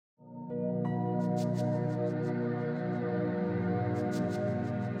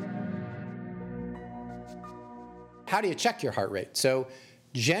How do you check your heart rate? So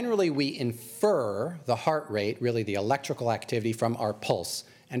generally we infer the heart rate, really the electrical activity, from our pulse.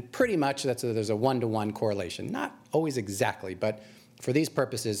 And pretty much there's a one-to-one correlation. Not always exactly, but for these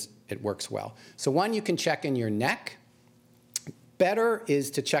purposes, it works well. So one, you can check in your neck. Better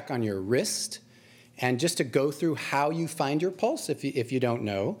is to check on your wrist and just to go through how you find your pulse if you don't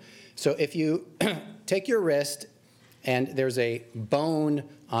know. So if you take your wrist and there's a bone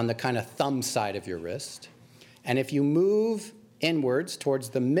on the kind of thumb side of your wrist, and if you move inwards towards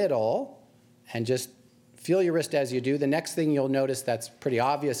the middle and just feel your wrist as you do, the next thing you'll notice that's pretty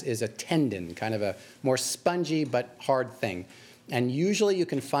obvious is a tendon, kind of a more spongy but hard thing. And usually you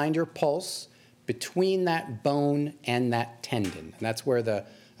can find your pulse between that bone and that tendon. And that's where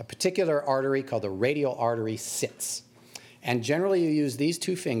a particular artery called the radial artery sits. And generally you use these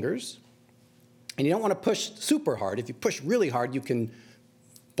two fingers, and you don't want to push super hard. If you push really hard, you can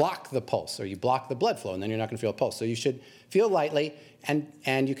block the pulse, or you block the blood flow, and then you're not going to feel a pulse. So you should feel lightly,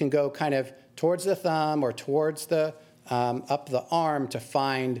 and you can go kind of towards the thumb or towards the up the arm to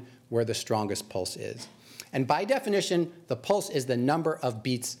find where the strongest pulse is. And by definition, the pulse is the number of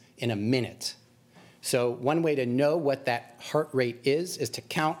beats in a minute. So one way to know what that heart rate is to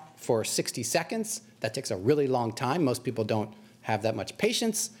count for 60 seconds. That takes a really long time. Most people don't have that much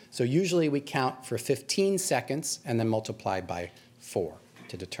patience. So usually we count for 15 seconds and then multiply by 4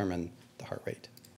 to determine the heart rate.